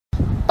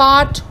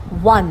Part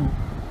 1.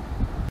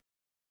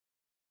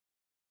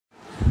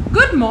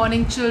 Good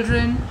morning,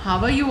 children. How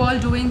are you all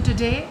doing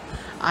today?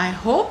 I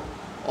hope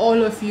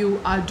all of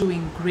you are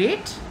doing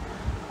great.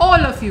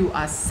 All of you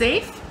are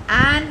safe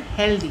and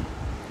healthy.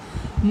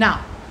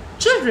 Now,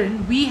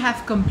 children, we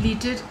have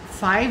completed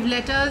 5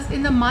 letters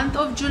in the month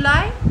of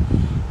July: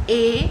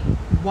 A,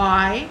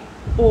 Y,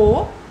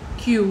 O,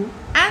 Q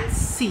and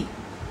C.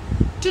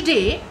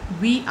 Today,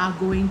 we are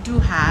going to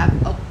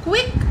have a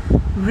quick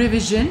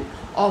revision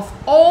of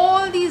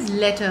all these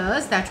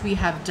letters that we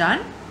have done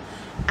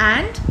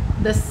and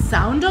the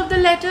sound of the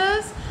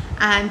letters,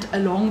 and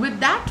along with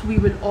that we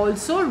will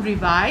also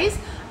revise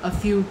a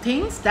few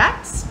things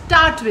that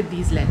start with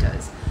these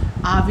letters.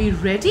 Are we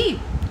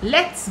ready?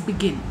 Let's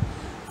begin.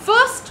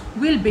 First,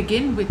 we'll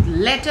begin with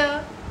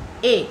letter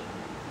A.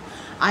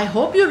 I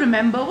hope you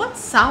remember what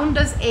sound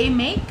does A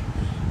make.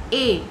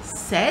 A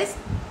says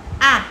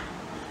ah.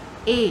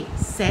 A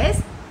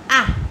says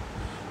ah.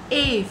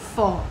 A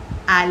for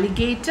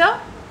alligator,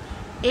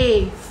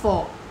 A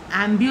for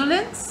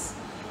ambulance,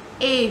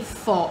 A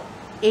for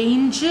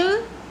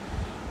angel,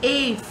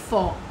 A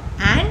for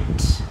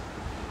ant,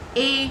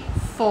 A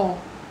for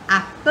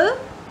apple,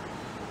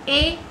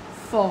 A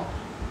for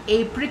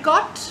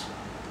apricot,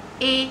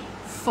 A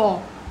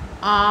for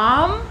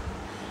arm,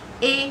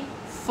 A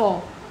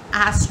for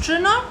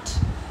astronaut,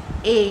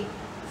 A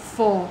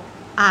for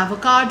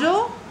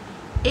avocado,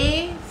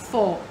 A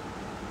for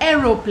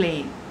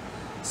aeroplane.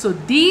 So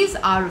these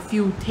are a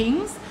few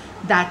things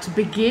that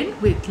begin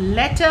with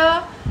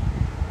letter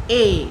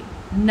A.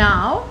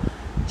 Now,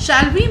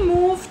 shall we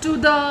move to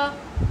the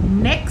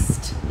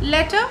next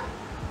letter?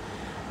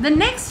 The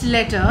next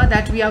letter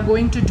that we are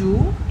going to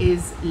do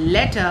is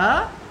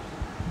letter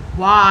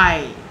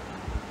Y.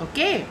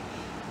 Okay.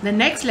 The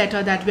next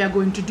letter that we are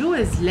going to do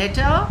is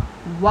letter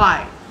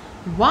Y.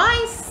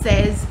 Y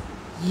says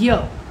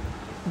year.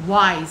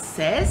 Y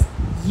says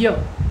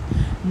year.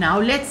 Now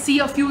let's see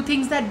a few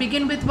things that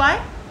begin with Y.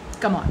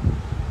 Come on.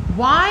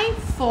 Y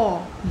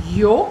for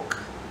yolk,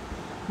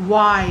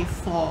 Y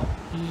for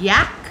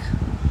yak,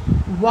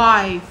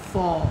 Y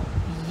for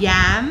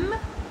yam,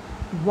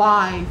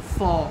 Y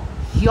for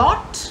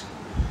yacht,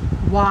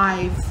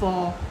 Y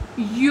for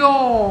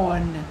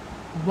yawn,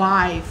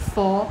 Y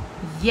for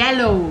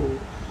yellow,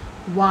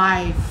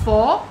 Y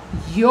for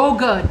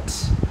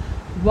yogurt,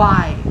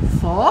 Y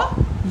for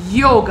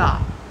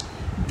yoga.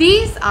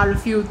 These are a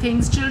few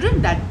things,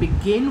 children, that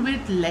begin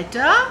with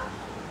letter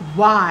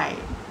Y.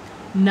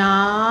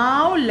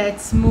 Now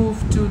let's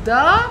move to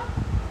the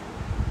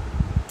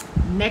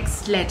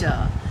next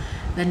letter.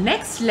 The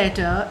next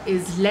letter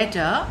is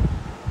letter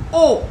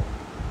O.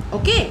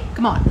 Okay,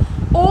 come on.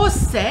 O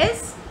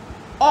says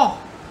O.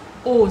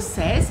 O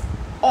says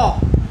O.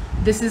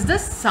 This is the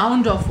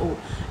sound of O.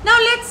 Now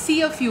let's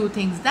see a few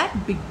things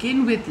that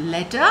begin with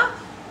letter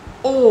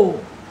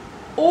O.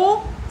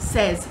 O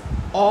says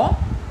O.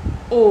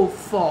 O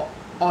for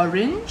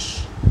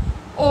orange,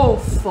 O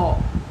for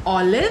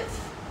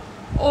olive,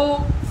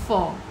 O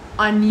for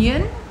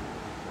onion,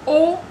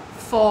 O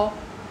for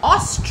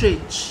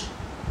ostrich,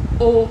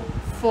 O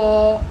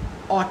for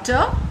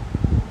otter,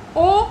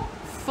 O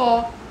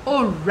for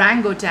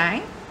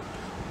orangutan,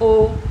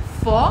 O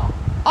for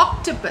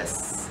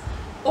octopus,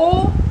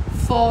 O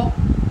for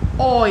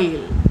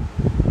oil.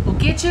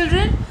 Okay,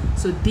 children?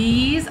 So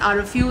these are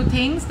a few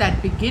things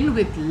that begin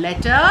with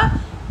letter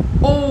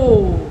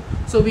O.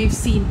 So we've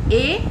seen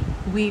A,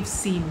 we've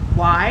seen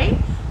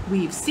Y,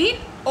 we've seen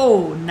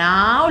O.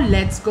 Now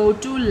let's go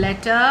to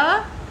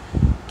letter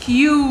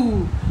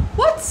Q.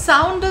 What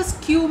sound does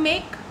Q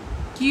make?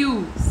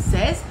 Q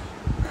says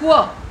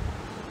quo.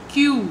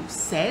 Q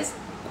says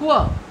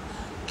quo.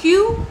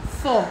 Q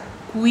for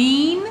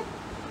queen,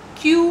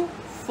 Q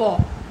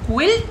for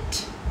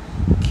quilt,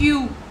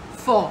 Q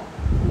for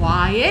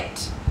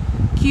quiet,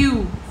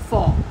 Q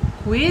for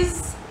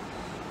quiz,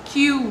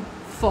 Q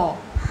for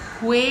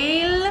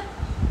quail,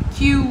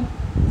 Q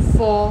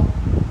for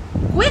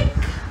quick,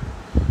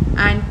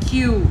 and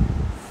Q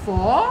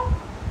for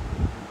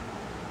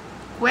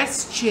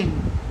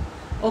question.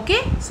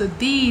 Okay, so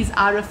these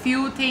are a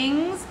few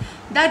things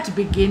that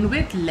begin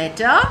with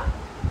letter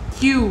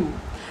Q.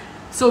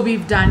 So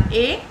we've done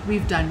A,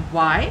 we've done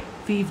Y,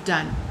 we've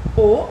done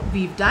O,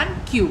 we've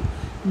done Q.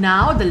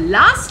 Now the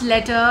last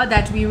letter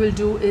that we will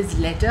do is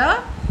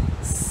letter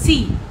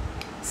C.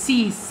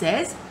 C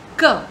says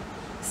K.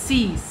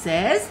 C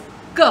says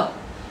K.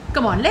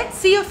 Come on, let's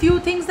see a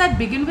few things that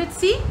begin with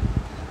C.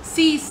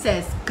 C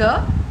says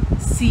K.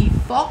 C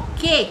for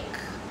cake.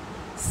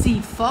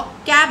 C for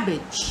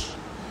cabbage.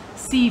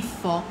 C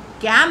for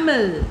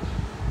camel.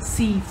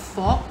 C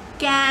for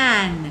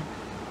can.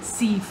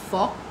 C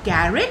for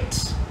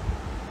carrot.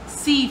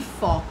 C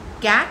for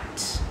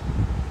cat.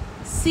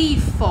 C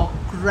for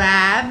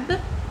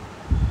crab.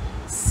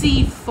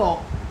 C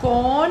for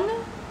corn.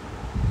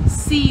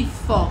 C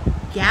for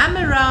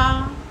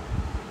camera.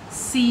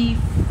 C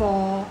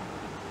for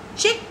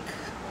chick.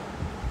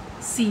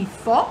 C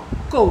for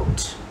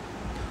coat.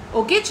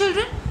 Okay,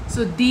 children?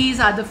 So these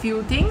are the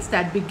few things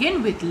that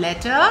begin with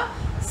letter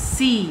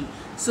C.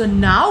 So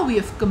now we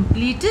have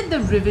completed the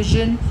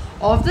revision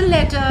of the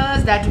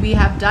letters that we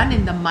have done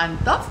in the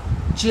month of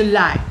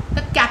July,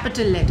 the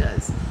capital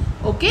letters.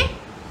 Okay,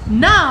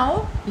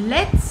 now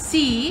let's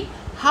see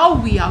how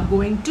we are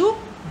going to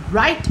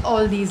write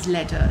all these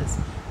letters.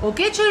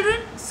 Okay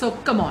children, so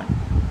come on,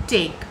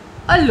 take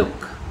a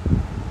look.